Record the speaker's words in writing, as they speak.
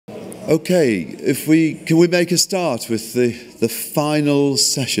Okay, can we make a start with the final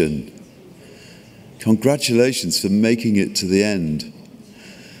session? Congratulations for making it to the end.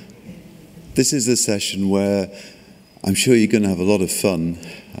 This is a session where I'm sure you're going to have a lot of fun,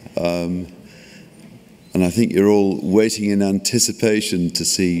 and I think you're all waiting in anticipation to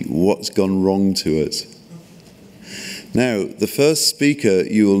see what's gone wrong to us. Now, the first speaker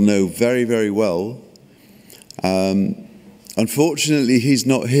you will know very, very well. Unfortunately, he's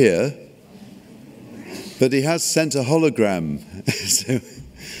not here, but he has sent a hologram. So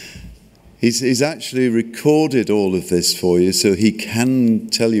he's actually recorded all of this for you, so he can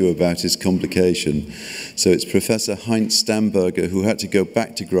tell you about his complication. So it's Professor Heinz Stammberger, who had to go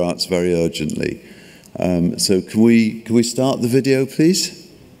back to Graz very urgently. So can we start the video,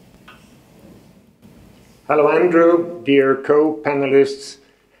 please? Hello, Andrew, dear co-panelists,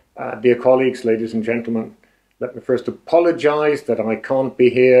 dear colleagues, ladies and gentlemen. Let me first apologize that I can't be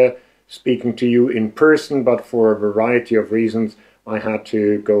here speaking to you in person, but for a variety of reasons, I had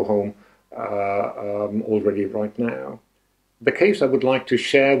to go home already right now. The case I would like to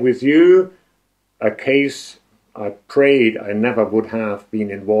share with you, a case I prayed I never would have been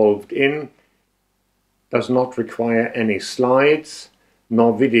involved in, does not require any slides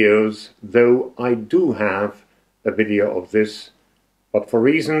nor videos, though I do have a video of this, but for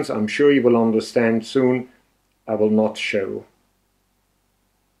reasons I'm sure you will understand soon, I will not show.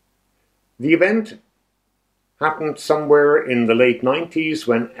 The event happened somewhere in the late 90s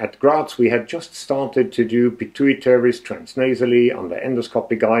when at Graz we had just started to do pituitaries transnasally under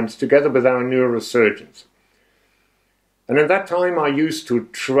endoscopic guidance together with our neurosurgeons. And at that time I used to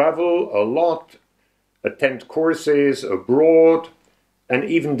travel a lot, attend courses abroad, and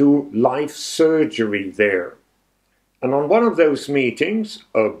even do live surgery there. And on one of those meetings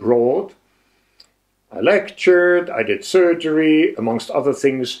abroad, I lectured, I did surgery, amongst other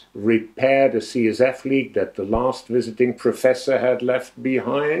things, repaired a CSF leak that the last visiting professor had left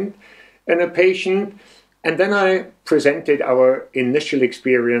behind in a patient, and then I presented our initial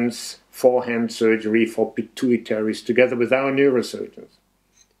experience forehand surgery for pituitaries together with our neurosurgeons.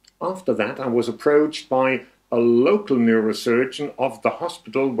 After that, I was approached by a local neurosurgeon of the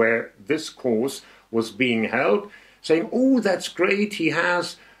hospital where this course was being held, saying, "Oh, that's great, he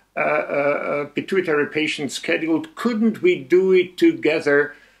has a pituitary patient scheduled. Couldn't we do it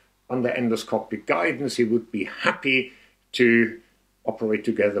together under endoscopic guidance? He would be happy to operate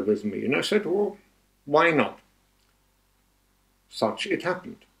together with me." And I said, "Well, why not?" Such it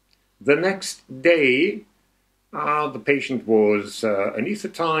happened. The next day, the patient was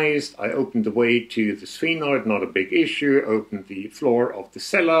anesthetized. I opened the way to the sphenoid, not a big issue, opened the floor of the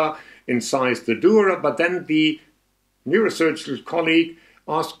cellar, incised the dura, but then the neurosurgical colleague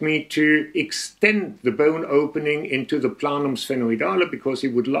asked me to extend the bone opening into the planum sphenoidale because he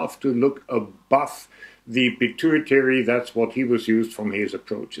would love to look above the pituitary. That's what he was used from his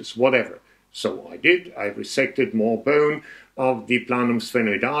approaches, whatever. So I did. I resected more bone of the planum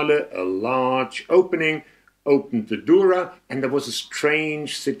sphenoidale, a large opening, opened the dura, and there was a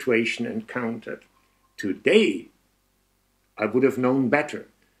strange situation encountered. Today, I would have known better.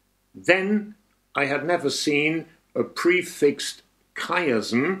 Then I had never seen a prefixed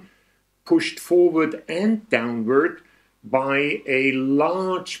chiasm pushed forward and downward by a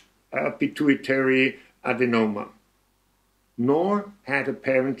large pituitary adenoma, nor had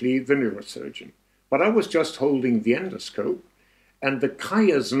apparently the neurosurgeon. But I was just holding the endoscope, and the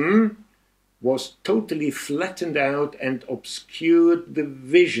chiasm was totally flattened out and obscured the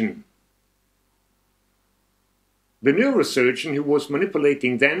vision. The neurosurgeon who was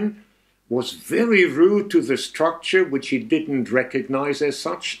manipulating then was very rude to the structure, which he didn't recognize as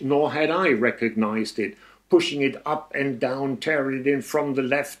such, nor had I recognized it, pushing it up and down, tearing it in from the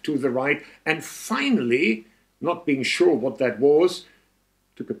left to the right, and finally, not being sure what that was,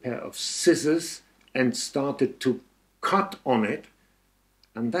 took a pair of scissors and started to cut on it.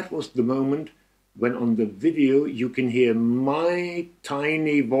 And that was the moment when on the video you can hear my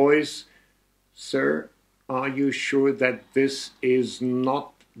tiny voice, "Sir, are you sure that this is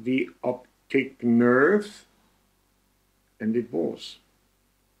not the optic nerve?" And it was.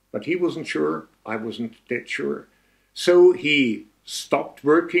 But he wasn't sure, I wasn't dead sure. So he stopped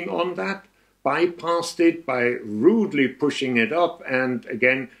working on that, bypassed it by rudely pushing it up and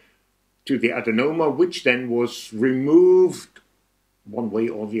again to the adenoma, which then was removed one way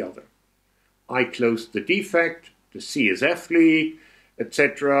or the other. I closed the defect, the CSF leak,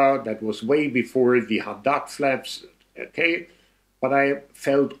 etc. That was way before the Haddad flaps, okay? But I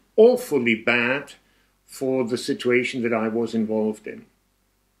felt awfully bad for the situation that I was involved in.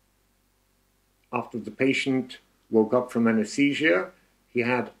 After the patient woke up from anesthesia, He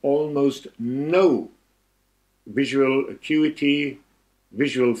had almost no visual acuity,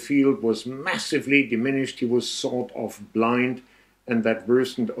 visual field was massively diminished, he was sort of blind, and that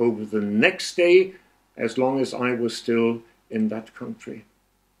worsened over the next day as long as I was still in that country.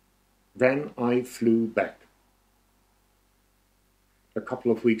 Then I flew back. A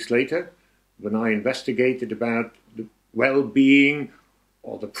couple of weeks later, when I investigated about the well-being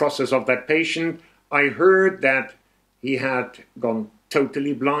or the process of that patient, I heard that he had gone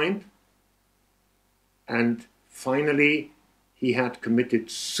totally blind, and finally he had committed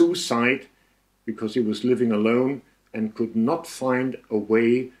suicide because he was living alone and could not find a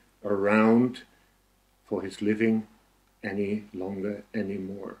way around for his living any longer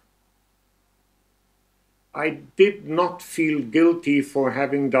anymore. I did not feel guilty for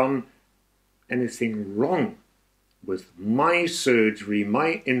having done anything wrong with my surgery,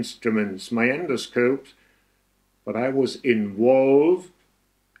 my instruments, my endoscopes, but I was involved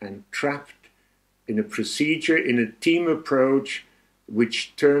and trapped in a procedure, in a team approach,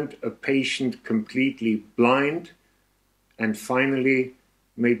 which turned a patient completely blind and finally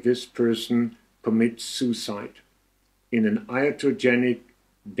made this person commit suicide in an iatrogenic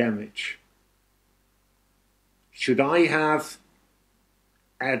damage. Should I have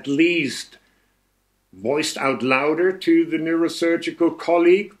at least voiced out louder to the neurosurgical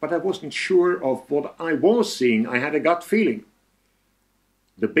colleague? But I wasn't sure of what I was seeing. I had a gut feeling.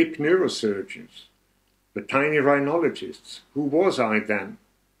 The big neurosurgeons, the tiny rhinologists, who was I then?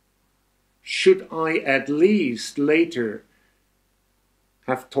 Should I at least later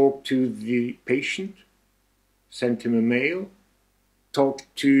have talked to the patient, sent him a mail, talked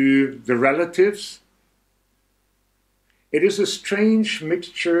to the relatives? It is a strange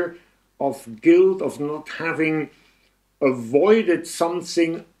mixture of guilt of not having avoided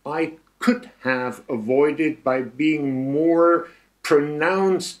something I could have avoided by being more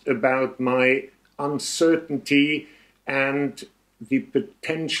pronounced about my uncertainty and the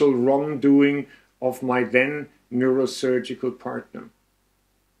potential wrongdoing of my then neurosurgical partner.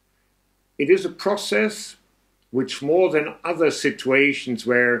 It is a process which, more than other situations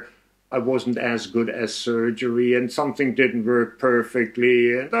where I wasn't as good as surgery and something didn't work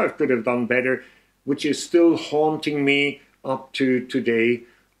perfectly and I could have done better, which is still haunting me up to today,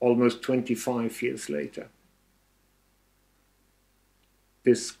 almost 25 years later.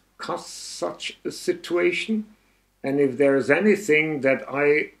 Discuss such a situation, and if there is anything that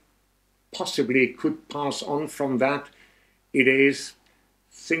I possibly could pass on from that, it is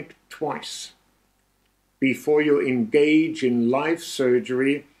think twice before you engage in life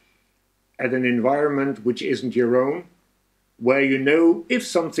surgery at an environment which isn't your own, where you know if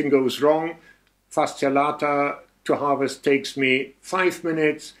something goes wrong, fascia lata to harvest takes me 5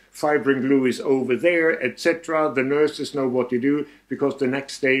 minutes, fibrin glue is over there, etc. The nurses know what to do, because the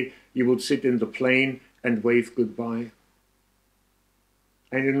next day you will sit in the plane and wave goodbye.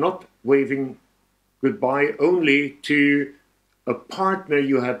 And you're not waving goodbye only to a partner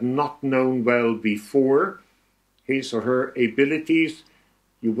you had not known well before, his or her abilities.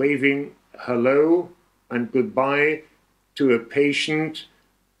 You're waving hello and goodbye to a patient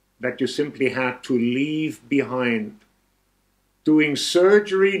that you simply had to leave behind. Doing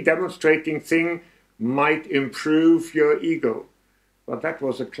surgery, demonstrating thing might improve your ego, but that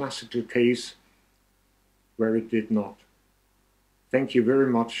was a classical case where it did not. Thank you very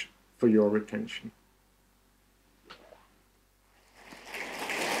much for your attention.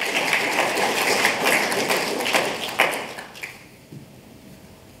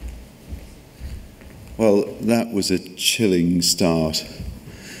 Well, that was a chilling start.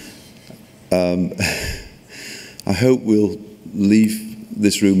 I hope we'll leave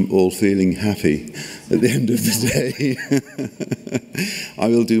this room all feeling happy at the end of the day. I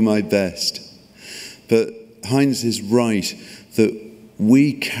will do my best. But Heinz is right that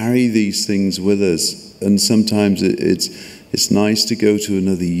we carry these things with us, and sometimes it's nice to go to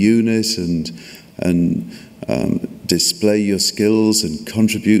another unit and display your skills and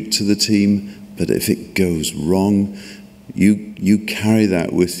contribute to the team. But if it goes wrong, you carry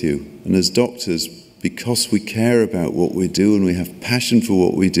that with you. And as doctors, because we care about what we do and we have passion for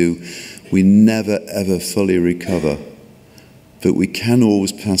what we do, we never ever fully recover. But we can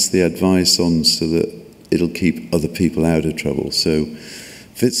always pass the advice on so that it'll keep other people out of trouble. So,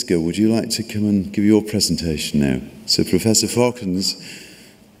 Witzke, would you like to come and give your presentation now? So Professor Fokkens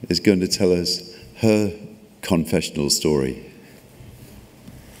is going to tell us her confessional story.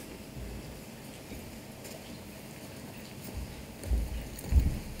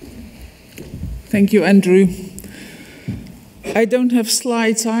 Thank you, Andrew. I don't have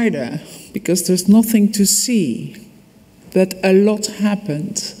slides either, because there's nothing to see. but a lot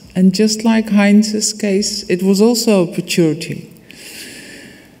happened. And just like Heinz's case, it was also a pituitary.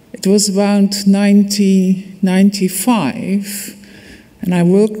 It was around 1995, and I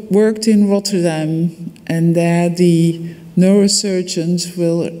worked in Rotterdam, and there the neurosurgeons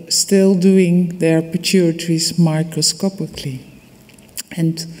were still doing their pituitaries microscopically.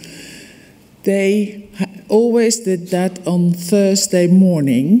 And they always did that on Thursday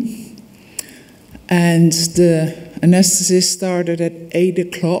morning, and the anesthetist started at 8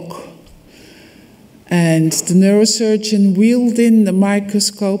 o'clock, and the neurosurgeon wheeled in the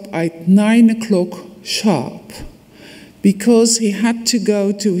microscope at 9 o'clock sharp, because he had to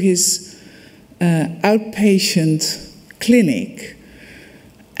go to his outpatient clinic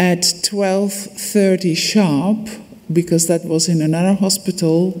at 12:30 sharp, because that was in another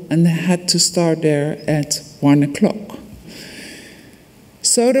hospital, and they had to start there at 1 o'clock.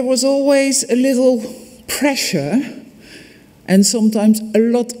 So there was always a little pressure, and sometimes a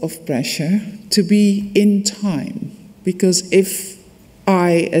lot of pressure, to be in time. Because if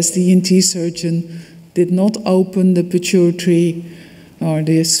I, as the ENT surgeon, did not open the pituitary or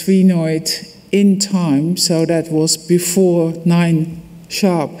the sphenoid in time, so that was before 9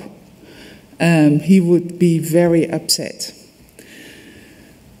 sharp, he would be very upset.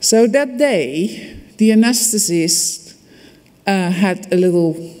 So that day, the anesthetist had a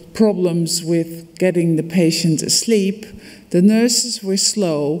little problems with getting the patient asleep. The nurses were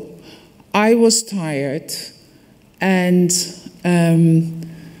slow, I was tired, and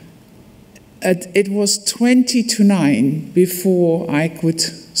it was 20 to 9 before I could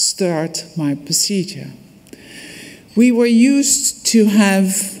start my procedure. We were used to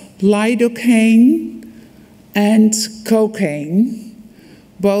have lidocaine and cocaine,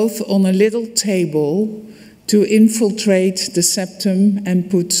 both on a little table, to infiltrate the septum and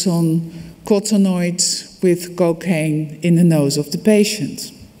put some cottonoids with cocaine in the nose of the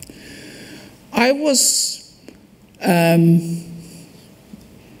patient. I was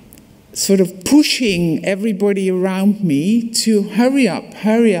sort of pushing everybody around me to hurry up,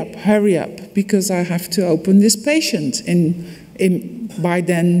 because I have to open this patient. By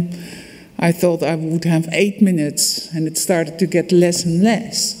then, I thought I would have 8 minutes, and it started to get less and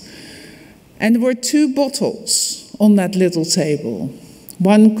less. And there were 2 bottles on that little table.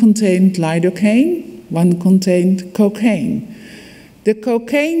 One contained lidocaine, one contained cocaine. The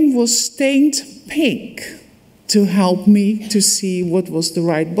cocaine was stained pink to help me to see what was the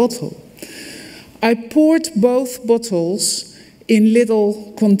right bottle. I poured both bottles in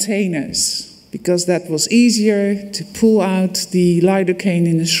little containers, because that was easier to pull out the lidocaine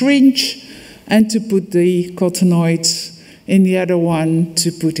in a syringe and to put the cottonoids in the other one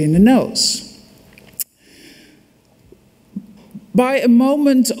to put in the nose. By a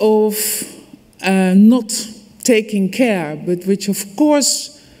moment of not taking care, but which of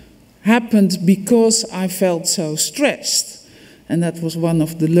course happened because I felt so stressed, and that was one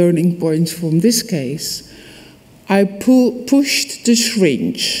of the learning points from this case, I pushed the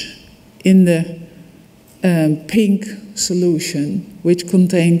syringe in the pink solution, which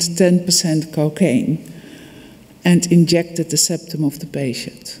contained 10% cocaine, and injected the septum of the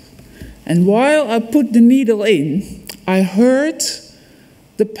patient. And while I put the needle in, I heard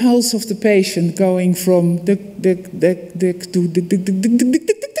the pulse of the patient going from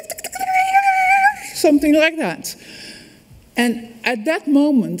something like that. And at that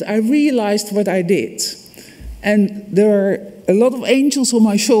moment, I realized what I did. And there were a lot of angels on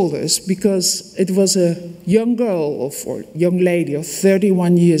my shoulders, because it was a young girl, or young lady of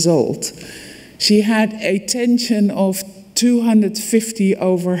 31 years old. She had a tension of 250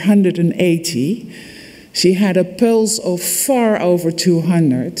 over 180. She had a pulse of far over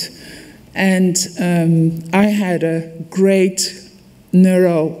 200. And I had a great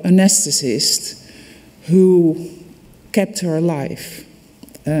neuroanesthetist who kept her alive.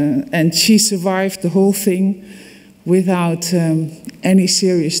 And she survived the whole thing without any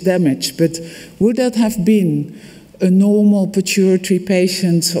serious damage. But would that have been a normal pituitary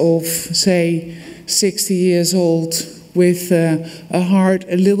patient of, say, 60 years old with a heart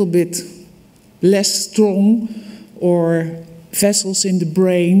a little bit less strong, or vessels in the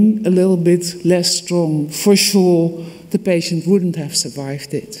brain a little bit less strong? For sure, the patient wouldn't have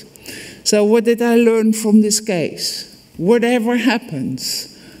survived it. So what did I learn from this case? Whatever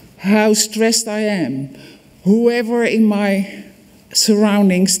happens, how stressed I am, whoever in my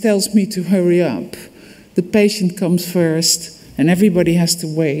surroundings tells me to hurry up, the patient comes first, and everybody has to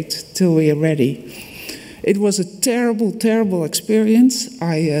wait till we are ready. It was a terrible, terrible experience.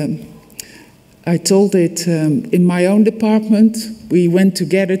 I told it in my own department. We went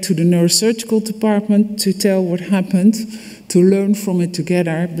together to the neurosurgical department to tell what happened, to learn from it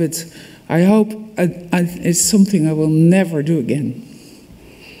together, but I hope it's something I will never do again.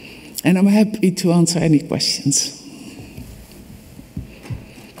 And I'm happy to answer any questions.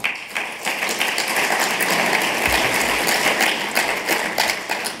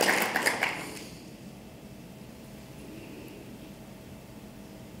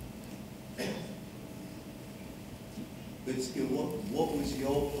 What was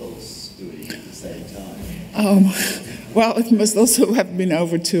your pulse doing at the same time? Well, it must also have been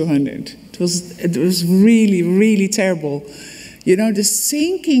over 200. It was really, really terrible. You know, the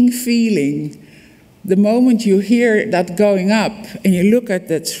sinking feeling, the moment you hear that going up and you look at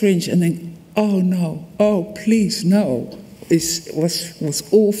that syringe and think, oh no, oh please no, was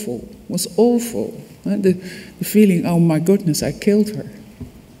awful, was awful. The feeling, oh my goodness, I killed her.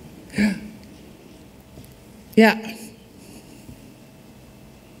 Yeah.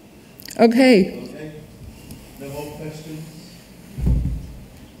 Okay. No more questions?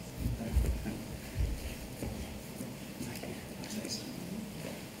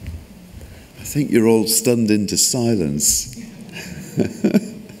 I think you're all stunned into silence.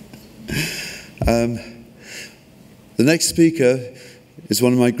 The next speaker is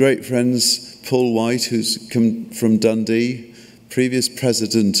one of my great friends, Paul White, who's come from Dundee, previous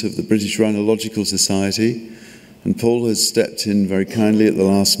president of the British Rhinological Society. And Paul has stepped in very kindly at the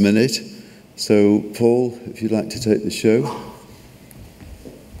last minute. So, Paul, if you'd like to take the show.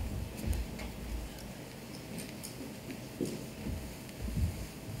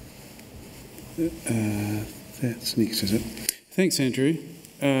 That's next, is it? Thanks, Andrew.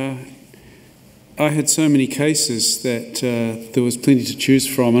 I had so many cases that there was plenty to choose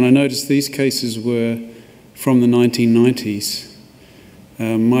from, and I noticed these cases were from the 1990s.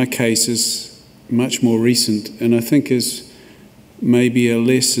 My case is much more recent, and I think is maybe a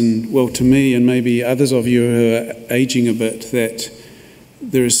lesson, well, to me and maybe others of you who are aging a bit, that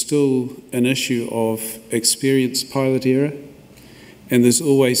there is still an issue of experienced pilot error, and there's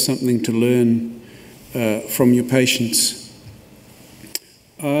always something to learn from your patients.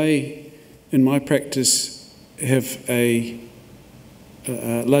 I, in my practice, have a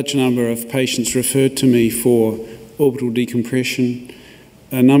large number of patients referred to me for orbital decompression.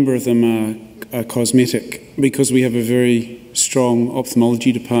 A number of them are cosmetic, because we have a very strong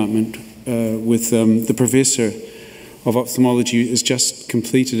ophthalmology department with the professor of ophthalmology has just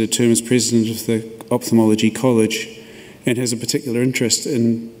completed a term as president of the ophthalmology college and has a particular interest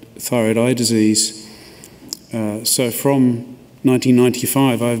in thyroid eye disease. So from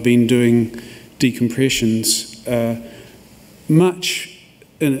 1995 I've been doing decompressions much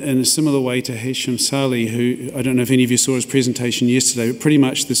in a similar way to Hesham Salih, who, I don't know if any of you saw his presentation yesterday, but pretty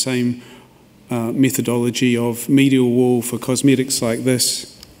much the same methodology of medial wall for cosmetics like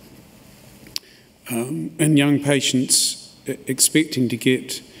this. And young patients expecting to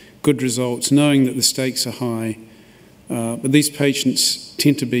get good results, knowing that the stakes are high. But these patients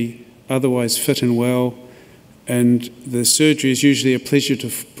tend to be otherwise fit and well, and the surgery is usually a pleasure to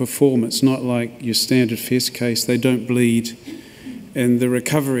perform. It's not like your standard FES case. They don't bleed, and the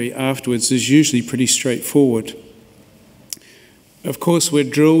recovery afterwards is usually pretty straightforward. Of course, we're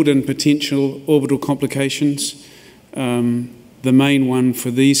drilled in potential orbital complications, the main one for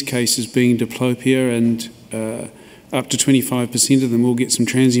these cases being diplopia, and up to 25% of them will get some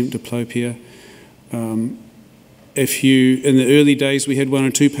transient diplopia. In the early days, we had 1 or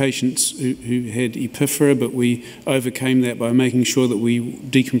 2 patients who had epiphora, but we overcame that by making sure that we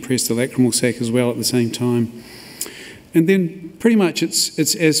decompressed the lacrimal sac as well at the same time. And then pretty much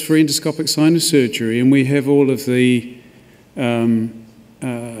it's as for endoscopic sinus surgery, and we have all of the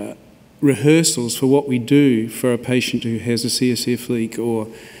rehearsals for what we do for a patient who has a CSF leak or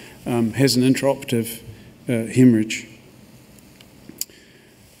has an intraoperative hemorrhage.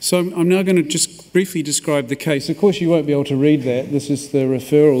 So I'm now going to just briefly describe the case. Of course, you won't be able to read that. This is the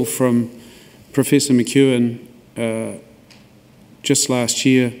referral from Professor McEwen just last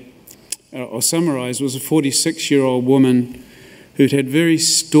year. I'll summarise. It was a 46-year-old woman who'd had very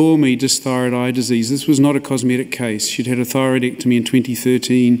stormy dysthyroid eye disease. This was not a cosmetic case. She'd had a thyroidectomy in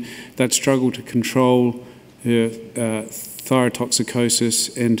 2013. They'd struggled to control her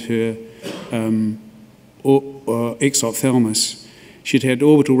thyrotoxicosis and her exophthalmos. She'd had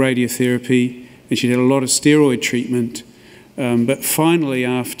orbital radiotherapy and she'd had a lot of steroid treatment. But finally,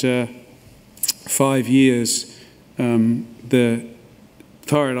 after 5 years, the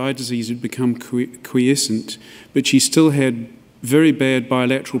thyroid eye disease had become quiescent, but she still had very bad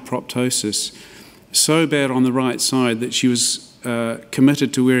bilateral proptosis, so bad on the right side that she was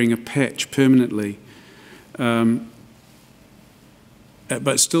committed to wearing a patch permanently,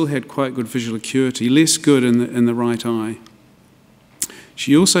 but still had quite good visual acuity, less good in the right eye.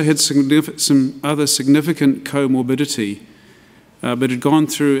 She also had some other significant comorbidity, but had gone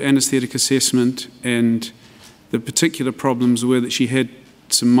through anaesthetic assessment, and the particular problems were that she had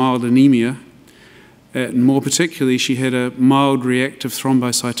some mild anemia, and more particularly she had a mild reactive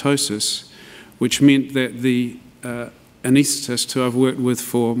thrombocytosis, which meant that the anaesthetist who I've worked with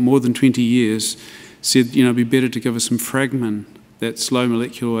for more than 20 years said, it'd be better to give her some Fragmin, that's low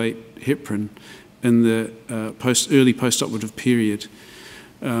molecular weight heparin, in the early post-operative period.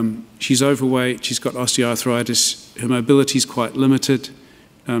 She's overweight, she's got osteoarthritis, her mobility is quite limited,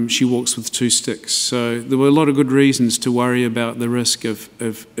 she walks with 2 sticks. So there were a lot of good reasons to worry about the risk of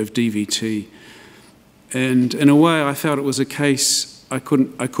DVT. And in a way, I felt it was a case I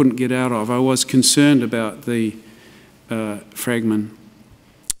couldn't get out of. I was concerned about the Fragmin,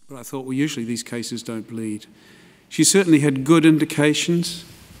 but I thought, well, usually these cases don't bleed. She certainly had good indications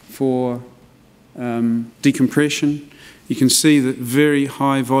for decompression. You can see that very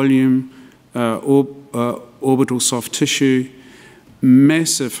high volume orbital soft tissue,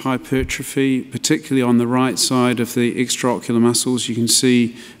 massive hypertrophy, particularly on the right side of the extraocular muscles. You can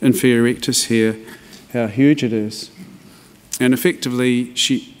see inferior rectus here, how huge it is. And effectively,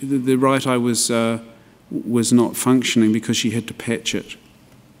 the right eye was not functioning because she had to patch it.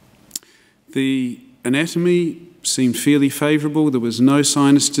 The anatomy seemed fairly favourable. There was no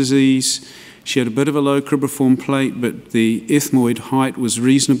sinus disease. She had a bit of a low cribriform plate, but the ethmoid height was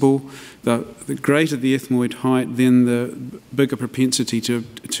reasonable. The greater the ethmoid height, then the bigger propensity to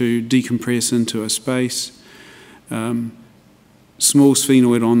decompress into a space. Small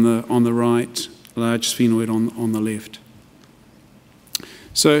sphenoid on the right, large sphenoid on the left.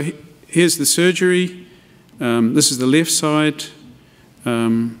 So here's the surgery. This is the left side.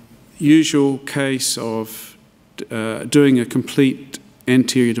 Usual case of doing a complete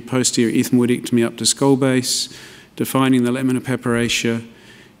anterior to posterior ethmoidectomy up to skull base, defining the lamina papyracea,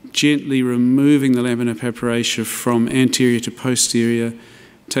 gently removing the lamina papyracea from anterior to posterior,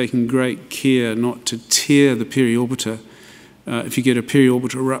 taking great care not to tear the periorbita. If you get a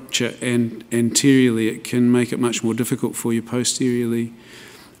periorbital rupture anteriorly, it can make it much more difficult for you posteriorly.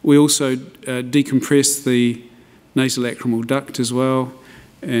 We also decompress the nasolacrimal duct as well.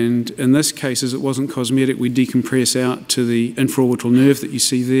 And in this case, as it wasn't cosmetic, we decompress out to the infraorbital nerve that you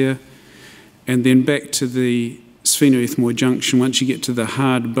see there, and then back to the sphenoethmoid junction once you get to the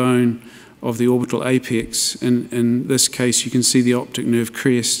hard bone of the orbital apex. In this case, you can see the optic nerve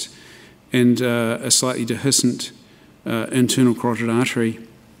crest and a slightly dehiscent internal carotid artery.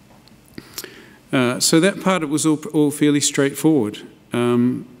 So that part, it was all fairly straightforward.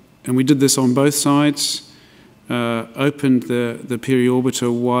 And we did this on both sides. Opened the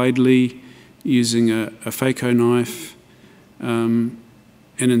periorbita widely using a phaco knife and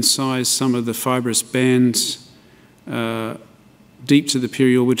incised some of the fibrous bands deep to the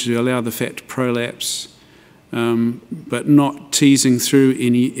periorbita to allow the fat to prolapse, but not teasing through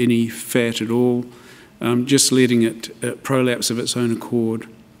any fat at all, just letting it prolapse of its own accord.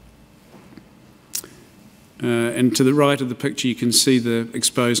 And to the right of the picture, you can see the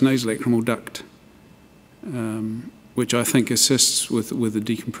exposed nasolacrimal duct, which I think assists with the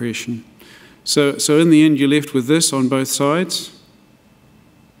decompression. So in the end, you're left with this on both sides.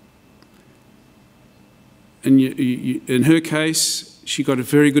 And in her case, she got a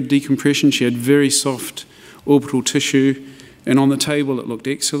very good decompression. She had very soft orbital tissue, and on the table it looked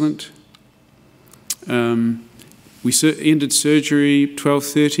excellent. We ended surgery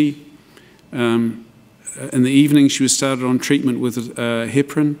 12:30. In the evening, she was started on treatment with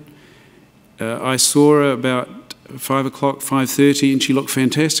heparin. I saw her about 5 o'clock, 5:30, and she looked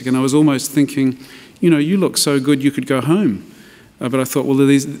fantastic. And I was almost thinking, you look so good, you could go home. But I thought, well,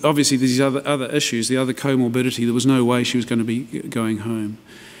 obviously these other issues, the other comorbidity, there was no way she was going to be going home.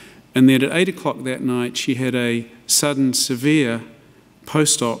 And then at 8 o'clock that night, she had a sudden severe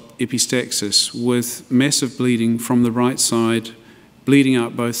post-op epistaxis with massive bleeding from the right side, bleeding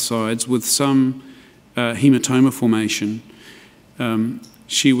out both sides with some hematoma formation.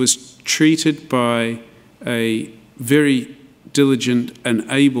 She was treated by a very diligent and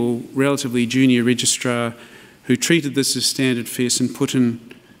able, relatively junior registrar who treated this as standard FES and put in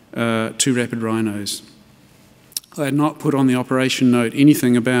 2 rapid rhinos. I had not put on the operation note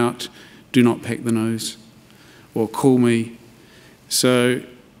anything about do not pack the nose or call me. So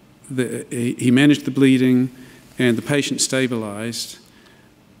he managed the bleeding and the patient stabilised.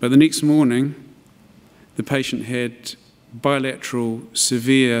 But the next morning, the patient had bilateral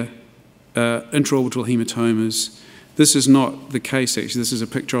severe intraorbital hematomas. This is not the case, actually. This is a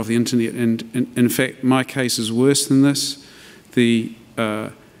picture off the internet, and in fact, my case is worse than this. The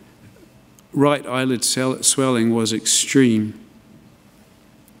right eyelid swelling was extreme.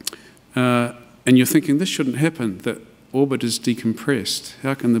 And you're thinking, this shouldn't happen, that orbit is decompressed.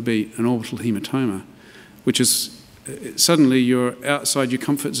 How can there be an orbital hematoma? Which is, suddenly you're outside your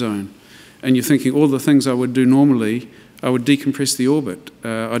comfort zone. And you're thinking, all the things I would do normally, I would decompress the orbit.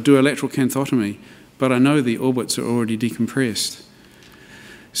 I'd do a lateral canthotomy, but I know the orbits are already decompressed.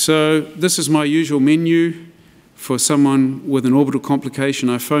 So this is my usual menu for someone with an orbital complication.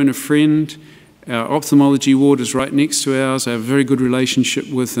 I phone a friend. Our ophthalmology ward is right next to ours. I have a very good relationship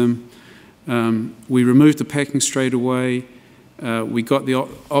with them. We removed the packing straight away. We got the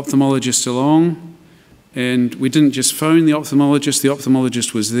ophthalmologist along, and we didn't just phone the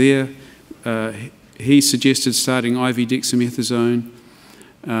ophthalmologist was there. He suggested starting IV dexamethasone,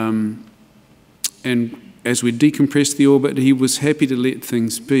 and as we decompressed the orbit, he was happy to let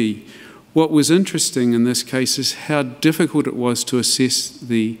things be. What was interesting in this case is how difficult it was to assess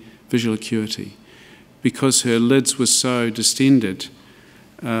the visual acuity. Because her lids were so distended,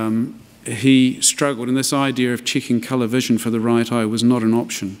 he struggled, and this idea of checking colour vision for the right eye was not an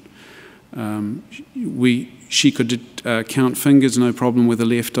option. She could count fingers, no problem with the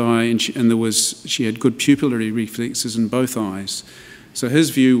left eye, and she had good pupillary reflexes in both eyes. So his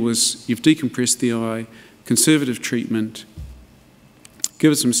view was, you've decompressed the eye, conservative treatment,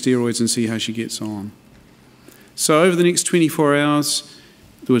 give her some steroids and see how she gets on. So over the next 24 hours,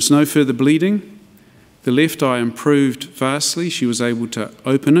 there was no further bleeding. The left eye improved vastly. She was able to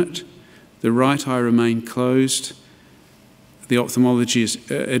open it. The right eye remained closed. The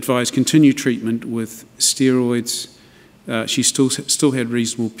ophthalmologist advised continued treatment with steroids. She still had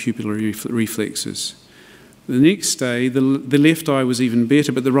reasonable pupillary reflexes. The next day, the left eye was even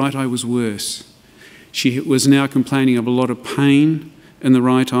better, but the right eye was worse. She was now complaining of a lot of pain in the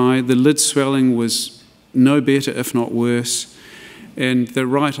right eye. The lid swelling was no better, if not worse, and the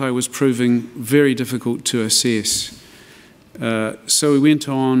right eye was proving very difficult to assess. So we went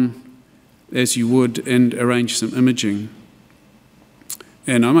on, as you would, and arranged some imaging.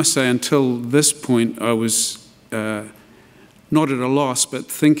 And I must say, until this point, I was not at a loss, but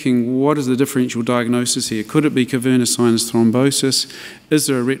thinking, what is the differential diagnosis here? Could it be cavernous sinus thrombosis? Is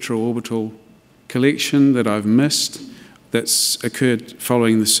there a retroorbital collection that I've missed that's occurred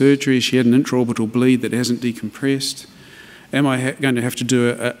following the surgery? She had an intraorbital bleed that hasn't decompressed. Am I going to have to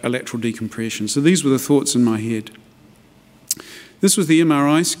do a lateral decompression? So these were the thoughts in my head. This was the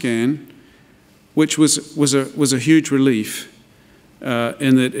MRI scan, which was a huge relief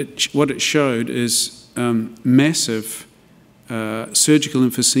in that what it showed is massive surgical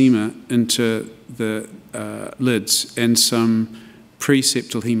emphysema into the lids and some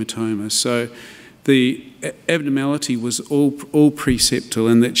preseptal hematoma. So the abnormality was all preseptal,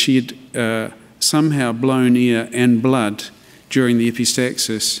 and that she had somehow blown air and blood during the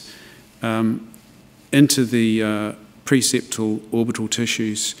epistaxis into the preseptal orbital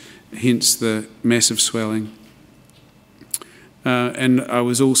tissues, hence the massive swelling. And I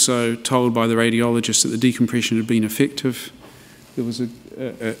was also told by the radiologist that the decompression had been effective. There was a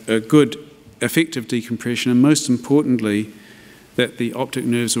good, effective decompression, and most importantly, that the optic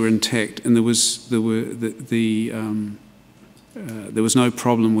nerves were intact, and there was no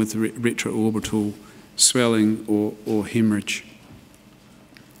problem with retroorbital swelling or hemorrhage.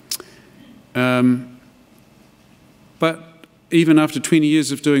 But even after 20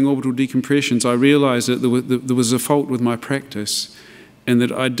 years of doing orbital decompressions, I realized that there was a fault with my practice, and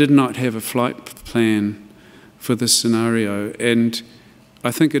that I did not have a flight plan for this scenario. And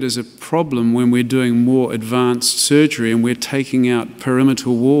I think it is a problem when we're doing more advanced surgery and we're taking out perimeter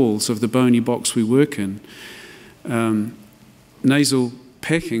walls of the bony box we work in. Nasal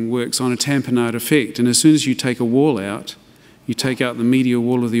packing works on a tamponade effect, and as soon as you take a wall out, you take out the medial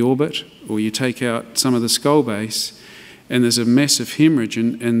wall of the orbit, or you take out some of the skull base, and there's a massive hemorrhage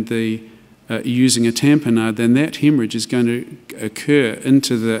and using a tamponade, then that hemorrhage is going to occur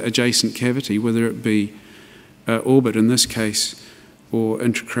into the adjacent cavity, whether it be orbit in this case, or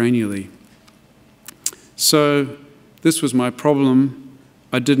intracranially. So this was my problem.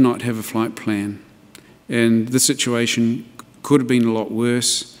 I did not have a flight plan, and the situation could have been a lot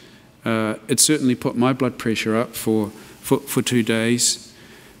worse. It certainly put my blood pressure up for 2 days.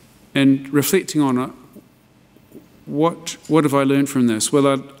 And reflecting on it, what have I learned from this?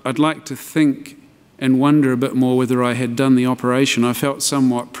 Well, I'd like to think and wonder a bit more whether I had done the operation. I felt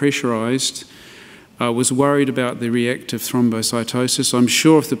somewhat pressurized. I was worried about the reactive thrombocytosis. I'm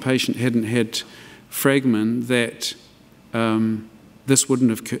sure if the patient hadn't had fragmin, that this wouldn't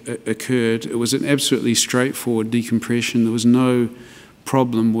have occurred. It was an absolutely straightforward decompression. There was no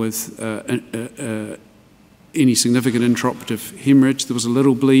problem with any significant intraoperative hemorrhage. There was a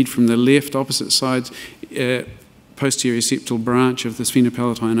little bleed from the left opposite side, posterior septal branch of the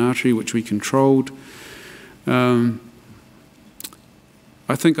sphenopalatine artery, which we controlled. I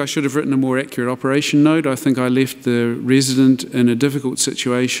think I should have written a more accurate operation note. I think I left the resident in a difficult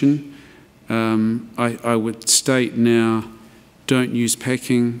situation. I would state now, don't use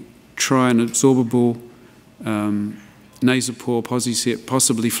packing, try an absorbable nasopore, Posicep,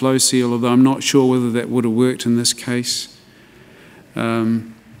 possibly flow seal, although I'm not sure whether that would have worked in this case.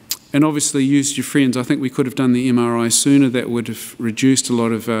 And obviously used your friends. I think we could have done the MRI sooner. That would have reduced a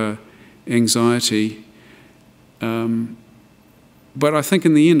lot of anxiety. But I think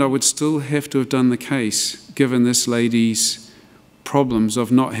in the end I would still have to have done the case, given this lady's problems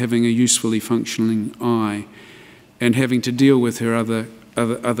of not having a usefully functioning eye and having to deal with her other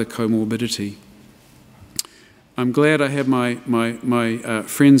comorbidity. I'm glad I have my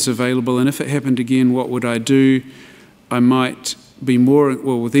friends available, and if it happened again, what would I do? I might be more,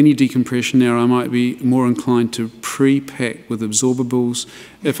 well, with any decompression now, I might be more inclined to pre-pack with absorbables.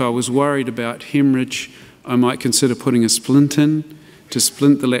 If I was worried about hemorrhage, I might consider putting a splint in to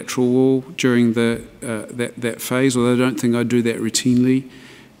splint the lateral wall during that phase, although I don't think I'd do that routinely.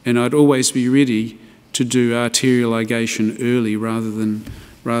 And I'd always be ready to do arterial ligation early rather than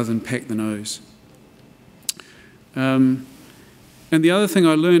pack the nose. And the other thing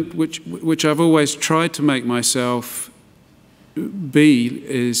I learned, which I've always tried to make myself be,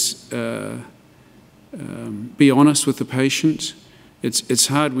 is be honest with the patient. It's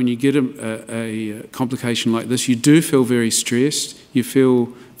hard when you get a complication like this. You do feel very stressed. You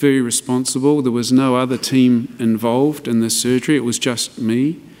feel very responsible. There was no other team involved in this surgery. It was just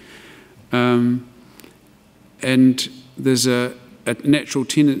me. And there's a natural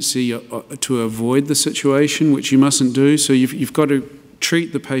tendency to avoid the situation, which you mustn't do. So you've got to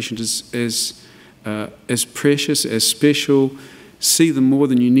treat the patient as precious, as special, see them more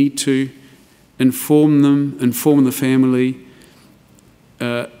than you need to, inform them, inform the family.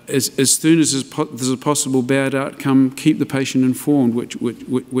 As soon as there's a possible bad outcome, keep the patient informed,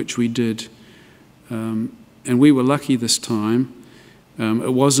 which we did. And we were lucky this time.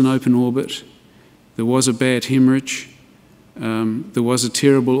 It was an open orbit. There was a bad hemorrhage. There was a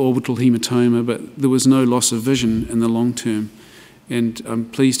terrible orbital hematoma, but there was no loss of vision in the long term. And I'm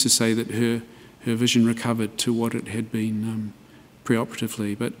pleased to say that her vision recovered to what it had been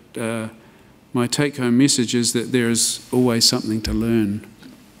preoperatively. But my take-home message is that there is always something to learn.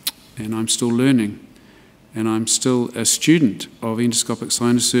 And I'm still learning. And I'm still a student of endoscopic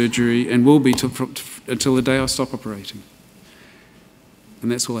sinus surgery and will be until the day I stop operating. And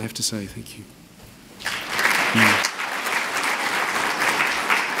that's all I have to say. Thank you.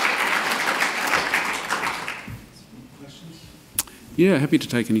 Questions? Yeah, happy to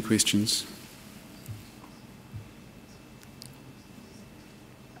take any questions.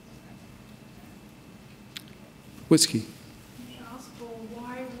 Whiskey.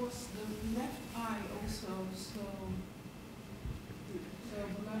 Why was the left eye also so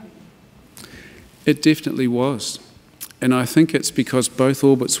bloody? It definitely was. And I think it's because both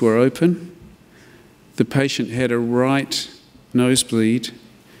orbits were open. The patient had a right nosebleed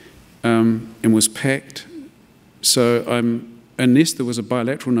and was packed. So unless there was a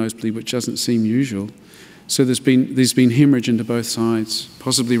bilateral nosebleed, which doesn't seem usual, so there's been hemorrhage into both sides,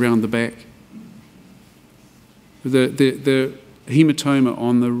 possibly around the back. The hematoma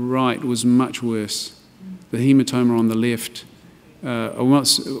on the right was much worse. The hematoma on the left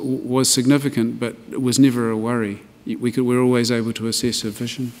was significant, but it was never a worry. We were always able to assess her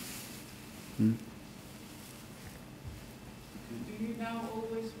vision. Do you now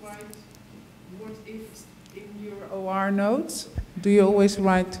always write what if in your OR notes? Do you always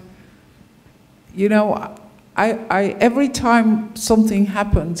write, you know, I every time something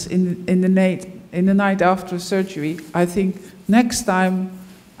happens in the night after surgery, I think next time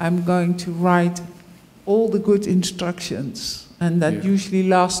I'm going to write all the good instructions, and that usually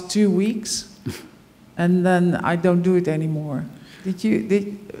lasts 2 weeks, and then I don't do it anymore.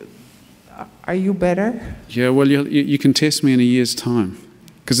 Are you better? Yeah, well, you can test me in a year's time,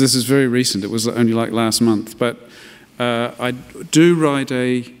 because this is very recent. It was only like last month, but I do write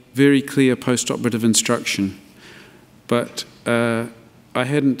a very clear post-operative instruction, but I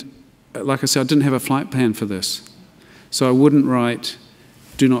hadn't. Like I said, I didn't have a flight plan for this. So I wouldn't write,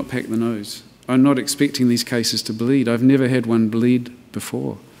 do not pack the nose. I'm not expecting these cases to bleed. I've never had one bleed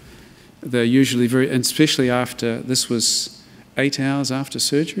before. They're usually and especially after, this was 8 hours after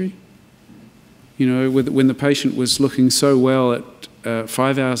surgery. You know, when the patient was looking so well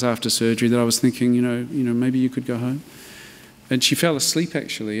 5 hours after surgery that I was thinking, you know, maybe you could go home. And she fell asleep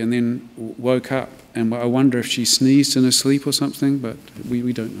actually, and then woke up. And I wonder if she sneezed in her sleep or something, but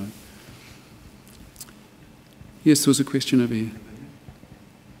we don't know. Yes, there was a question over here.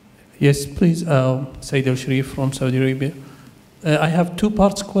 Yes, please. Said Al Sharif from Saudi Arabia. I have two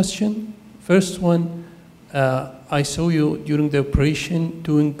parts question. First one, I saw you during the operation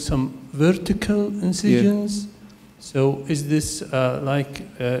doing some vertical incisions. Yeah. So is this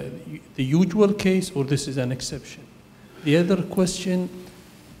like the usual case, or this is an exception? The other question,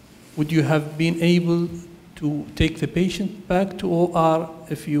 would you have been able to take the patient back to OR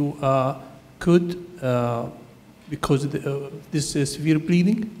if you could, because this is severe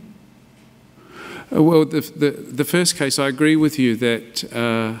bleeding? Well, the first case, I agree with you that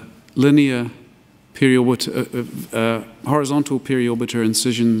linear horizontal periorbiter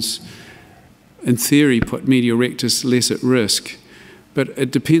incisions, in theory, put medial rectus less at risk. But it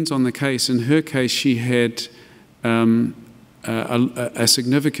depends on the case. In her case, she had a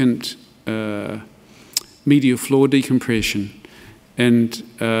significant medial floor decompression, and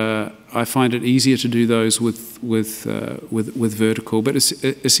I find it easier to do those with vertical. But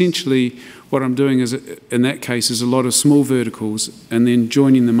essentially, what I'm doing is, in that case, is a lot of small verticals and then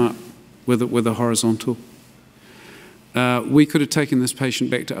joining them up with a horizontal. We could have taken this patient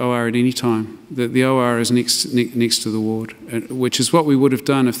back to OR at any time. The OR is next to the ward, which is what we would have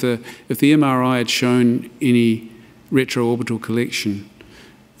done if the MRI had shown any retroorbital collection.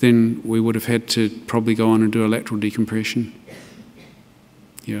 Then we would have had to probably go on and do a lateral decompression.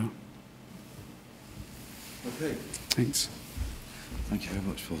 Yeah. Okay. Thanks. Thank you very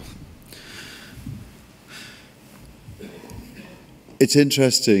much, Paul. It's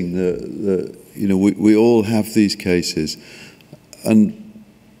interesting that you know, we all have these cases, and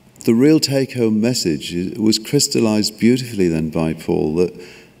the real take-home message was crystallized beautifully then by Paul, that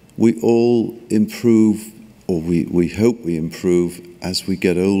we all improve, or we hope we improve as we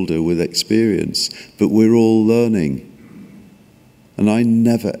get older with experience, but we're all learning. And I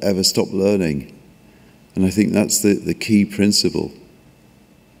never ever stop learning. And I think that's the key principle.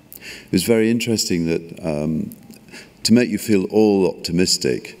 It was very interesting that, to make you feel all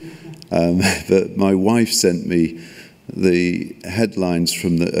optimistic, but my wife sent me the headlines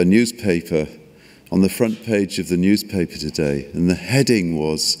from a newspaper on the front page of the newspaper today, and the heading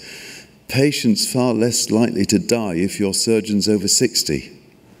was, "Patients far less likely to die if your surgeon's over 60.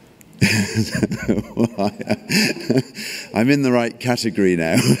 Well, I'm in the right category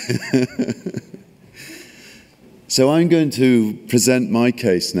now. So I'm going to present my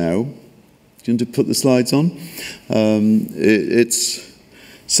case now. Do you want to put the slides on? It's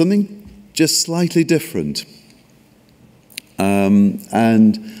something just slightly different,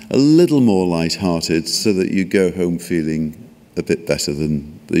 and a little more light-hearted, so that you go home feeling a bit better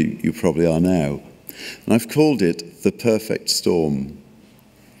than you probably are now. And I've called it The Perfect Storm.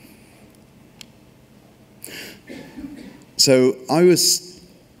 So I was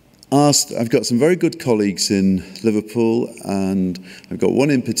asked, I've got some very good colleagues in Liverpool, and I've got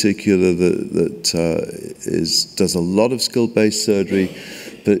one in particular that does a lot of skill-based surgery,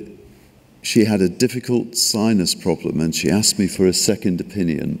 but she had a difficult sinus problem, and she asked me for a second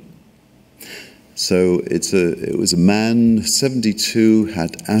opinion. So it was a man, 72,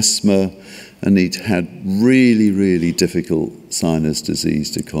 had asthma, and he'd had really, really difficult sinus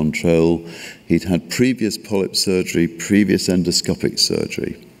disease to control. He'd had previous polyp surgery, previous endoscopic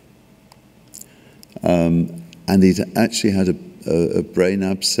surgery. And he'd actually had a brain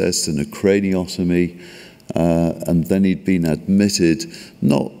abscess and a craniotomy, and then he'd been admitted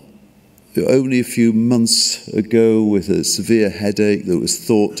only a few months ago with a severe headache that was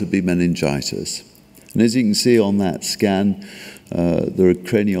thought to be meningitis. And as you can see on that scan, there are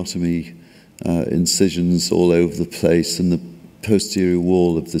craniotomy incisions all over the place, and the posterior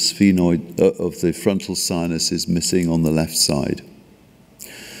wall of the sphenoid of the frontal sinus is missing on the left side.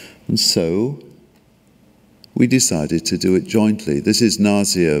 And so we decided to do it jointly. This is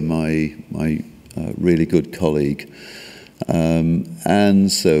Nazia, my really good colleague, and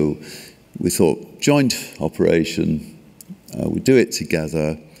so we thought joint operation. We'd do it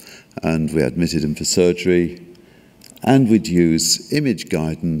together, and we admitted him for surgery, and we'd use image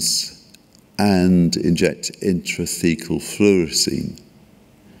guidance and inject intrathecal fluorescein,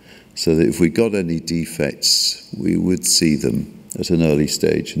 so that if we got any defects, we would see them at an early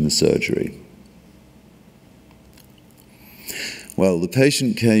stage in the surgery. Well, the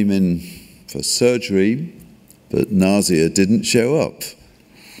patient came in for surgery, but Nazia didn't show up.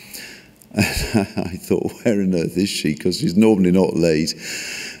 I thought, where on earth is she? Because she's normally not late.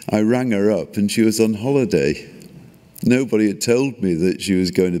 I rang her up, and she was on holiday. Nobody had told me that she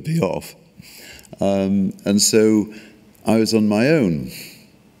was going to be off. And so I was on my own.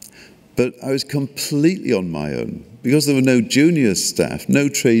 But I was completely on my own because there were no junior staff, no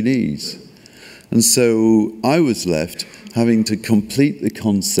trainees. And so I was left having to complete the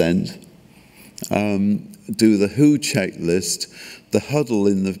consent, do the WHO checklist, the huddle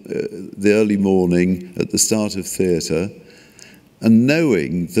in the early morning at the start of theatre, and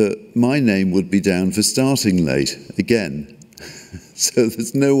knowing that my name would be down for starting late again. So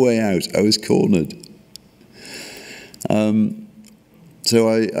there's no way out. I was cornered. So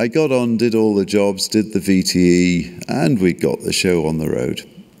I got on, did all the jobs, did the VTE, and we got the show on the road.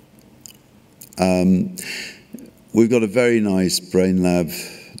 We've got a very nice BrainLab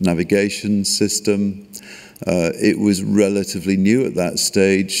navigation system. It was relatively new at that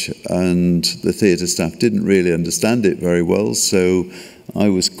stage, and the theatre staff didn't really understand it very well, so I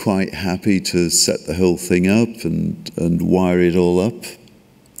was quite happy to set the whole thing up and wire it all up.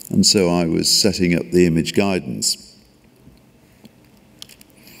 And so I was setting up the image guidance.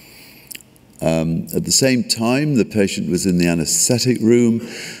 At the same time, the patient was in the anaesthetic room,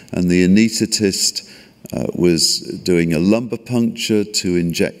 and the anaesthetist was doing a lumbar puncture to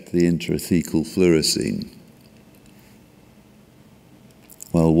inject the intrathecal fluorescein.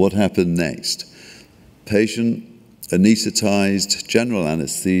 Well, what happened next? Patient, anaesthetized, general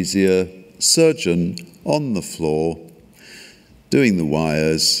anesthesia, surgeon on the floor, doing the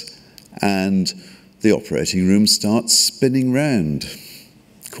wires, and the operating room starts spinning round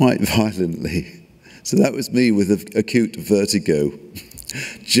quite violently. So that was me with acute vertigo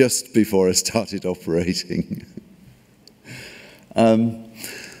just before I started operating.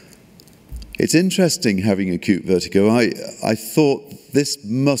 It's interesting having acute vertigo. I thought this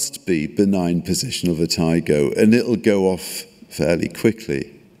must be benign position of vertigo and it'll go off fairly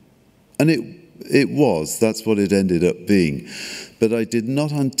quickly. And it was, that's what it ended up being. But I did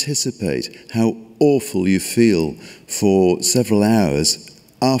not anticipate how awful you feel for several hours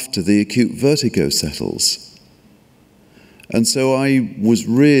after the acute vertigo settles. And so I was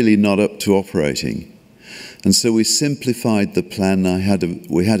really not up to operating. And so we simplified the plan.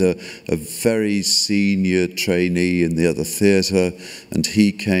 We had a very senior trainee in the other theatre, and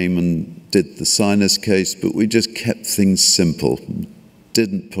he came and did the sinus case, but we just kept things simple,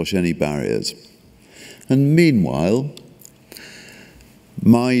 didn't push any barriers. And meanwhile,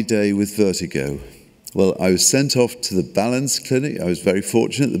 my day with vertigo. Well, I was sent off to the balance clinic. I was very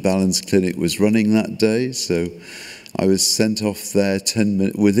fortunate the balance clinic was running that day, so I was sent off there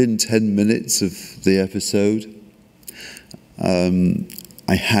within 10 minutes of the episode.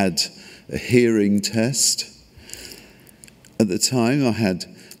 I had a hearing test. At the time, I had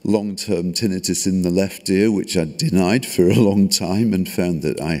long-term tinnitus in the left ear, which I denied for a long time, and found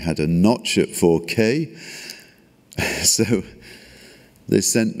that I had a notch at 4K. So they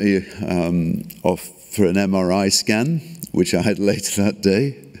sent me off for an MRI scan, which I had later that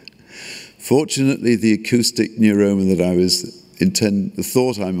day. Fortunately, the acoustic neuroma that I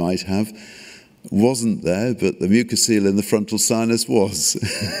thought I might have wasn't there, but the mucocele in the frontal sinus was.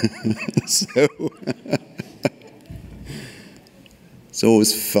 So it's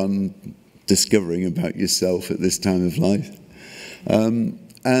always fun discovering about yourself at this time of life.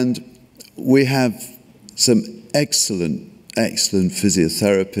 And we have some excellent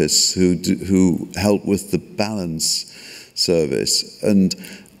physiotherapists who help with the balance service. And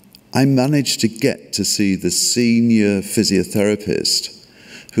I managed to get to see the senior physiotherapist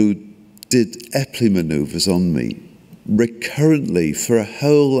who did Epley manoeuvres on me recurrently for a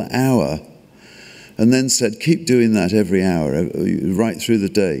whole hour, and then said, keep doing that every hour, right through the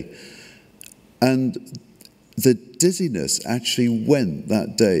day. And the dizziness actually went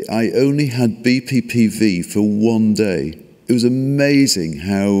that day. I only had BPPV for one day. It was amazing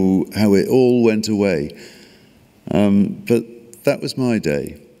how it all went away. But that was my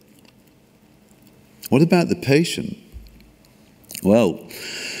day. What about the patient? Well,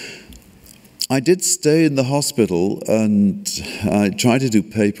 I did stay in the hospital and I tried to do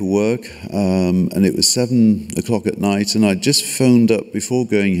paperwork, and it was 7 o'clock at night, and I just phoned up before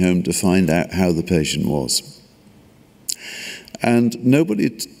going home to find out how the patient was. And nobody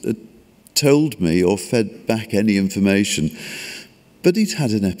told me or fed back any information, but he'd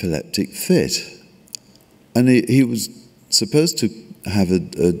had an epileptic fit. And he was supposed to have a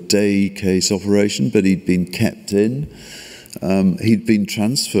day case operation, but he'd been kept in. He'd been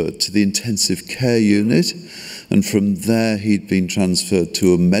transferred to the intensive care unit, and from there he'd been transferred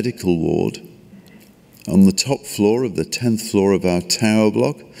to a medical ward on the top floor of the 10th floor of our tower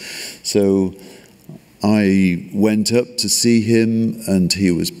block. So I went up to see him, and he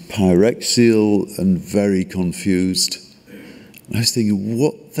was pyrexial and very confused. I was thinking,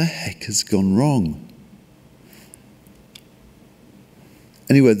 what the heck has gone wrong?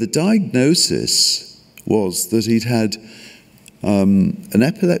 Anyway, the diagnosis was that he'd had an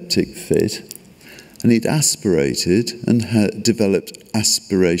epileptic fit, and he'd aspirated and had developed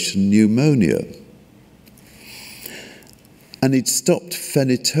aspiration pneumonia. And he'd stopped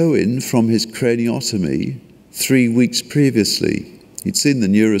phenytoin from his craniotomy 3 weeks previously. He'd seen the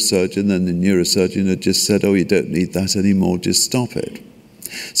neurosurgeon, and the neurosurgeon had just said, oh, you don't need that anymore, just stop it.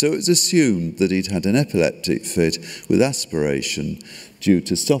 So it was assumed that he'd had an epileptic fit with aspiration due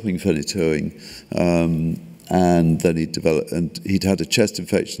to stopping phenytoin, and then he'd had a chest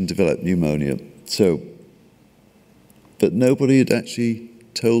infection, developed pneumonia. So, but nobody had actually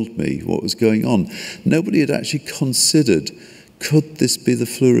told me what was going on. Nobody had actually considered, could this be the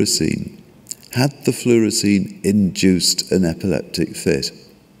fluorescein? Had the fluorescein induced an epileptic fit?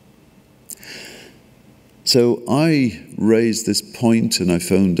 So I raised this point, and I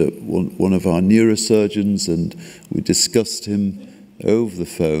phoned up one of our neurosurgeons, and we discussed him over the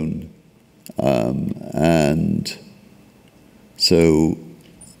phone. And so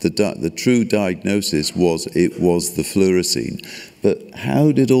the true diagnosis was it was the fluorescein. But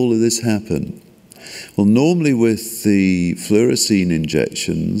how did all of this happen? Well, normally with the fluorescein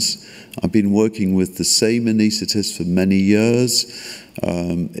injections, I've been working with the same anaesthetist for many years.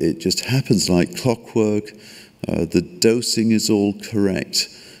 It just happens like clockwork. The dosing is all correct,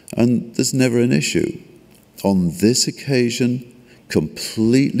 and there's never an issue. On this occasion,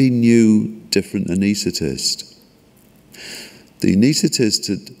 completely new, different anaesthetist. The anaesthetist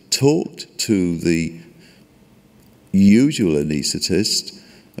had talked to the usual anaesthetist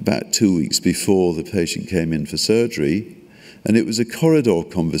about 2 weeks before the patient came in for surgery, and it was a corridor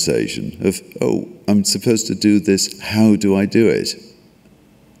conversation of, oh, I'm supposed to do this, how do I do it?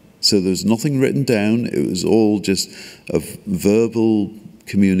 So there was nothing written down, it was all just a verbal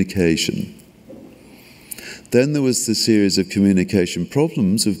communication. Then there was the series of communication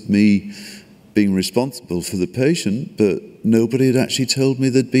problems of me being responsible for the patient, but nobody had actually told me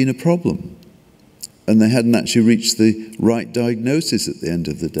there'd been a problem. And they hadn't actually reached the right diagnosis at the end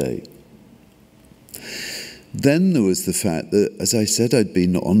of the day. Then there was the fact that, as I said, I'd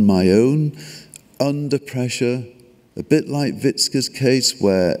been on my own, under pressure, a bit like Witzke's case,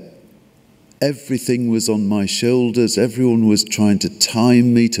 where everything was on my shoulders, everyone was trying to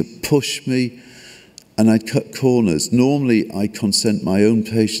time me, to push me, and I'd cut corners. Normally, I consent my own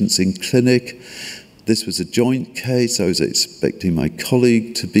patients in clinic. This was a joint case. I was expecting my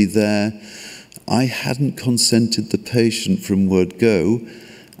colleague to be there. I hadn't consented the patient from word go,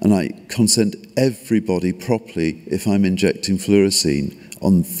 and I consent everybody properly if I'm injecting fluorescein.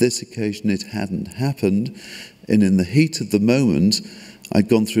 On this occasion, it hadn't happened, and in the heat of the moment, I'd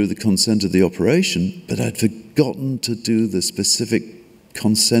gone through the consent of the operation, but I'd forgotten to do the specific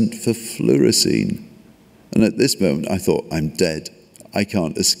consent for fluorescein. And at this moment, I thought, I'm dead. I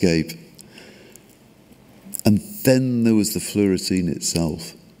can't escape. And then there was the fluorescein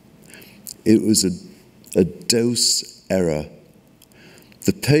itself. It was a dose error.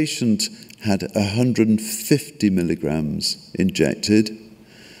 The patient had 150 milligrams injected.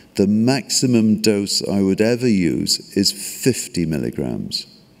 The maximum dose I would ever use is 50 milligrams.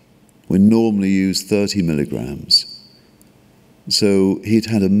 We normally use 30 milligrams. So he'd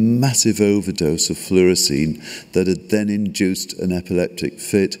had a massive overdose of fluorescein that had then induced an epileptic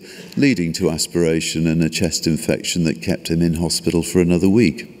fit, leading to aspiration and a chest infection that kept him in hospital for another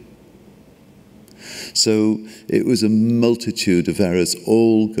week. So it was a multitude of errors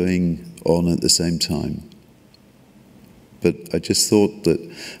all going on at the same time. But I just thought that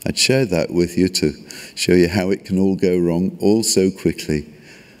I'd share that with you to show you how it can all go wrong all so quickly,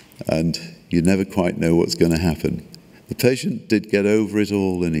 and you never quite know what's going to happen. The patient did get over it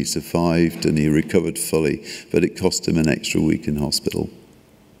all, and he survived and he recovered fully, but it cost him an extra week in hospital.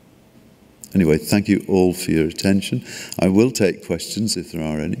 Anyway, thank you all for your attention. I will take questions if there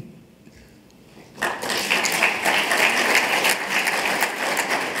are any.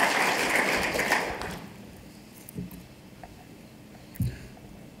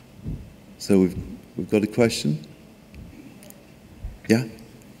 So we've got a question? Yeah?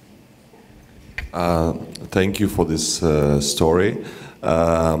 Thank you for this story.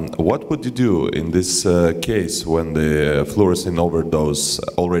 What would you do in this case when the fluorescein overdose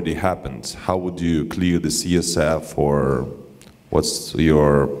already happened? How would you clear the CSF, or what's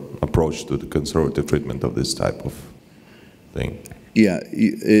your approach to the conservative treatment of this type of thing? Yeah,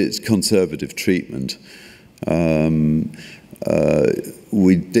 it's conservative treatment.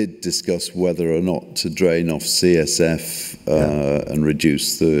 we did discuss whether or not to drain off CSF and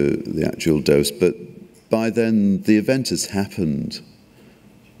reduce the actual dose, but by then the event has happened.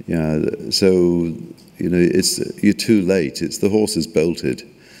 Yeah, so you're too late. The horse is bolted,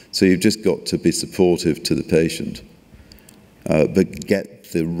 so you've just got to be supportive to the patient, but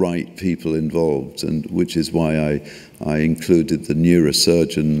get the right people involved, and which is why I included the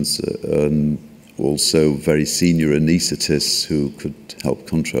neurosurgeons and also very senior anaesthetists who could help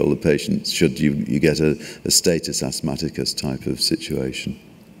control the patient should you get a status asthmaticus type of situation.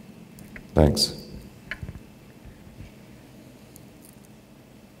 Thanks.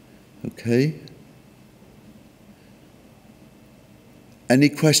 Okay. Any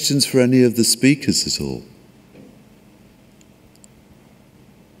questions for any of the speakers at all?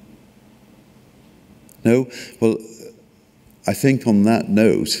 No? Well, I think on that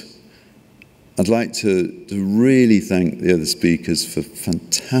note, I'd like to really thank the other speakers for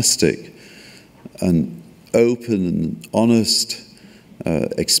fantastic and open and honest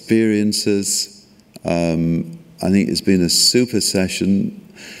experiences. I think it's been a super session.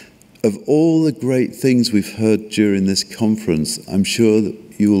 Of all the great things we've heard during this conference, I'm sure that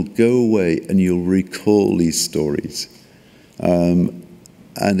you will go away and you'll recall these stories.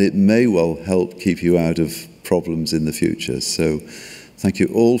 And it may well help keep you out of problems in the future. So thank you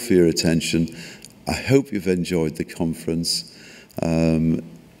all for your attention. I hope you've enjoyed the conference.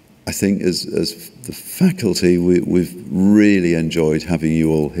 I think as the faculty, we've really enjoyed having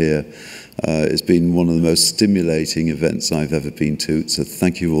you all here. It's been one of the most stimulating events I've ever been to, so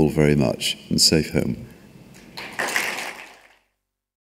thank you all very much, and safe home.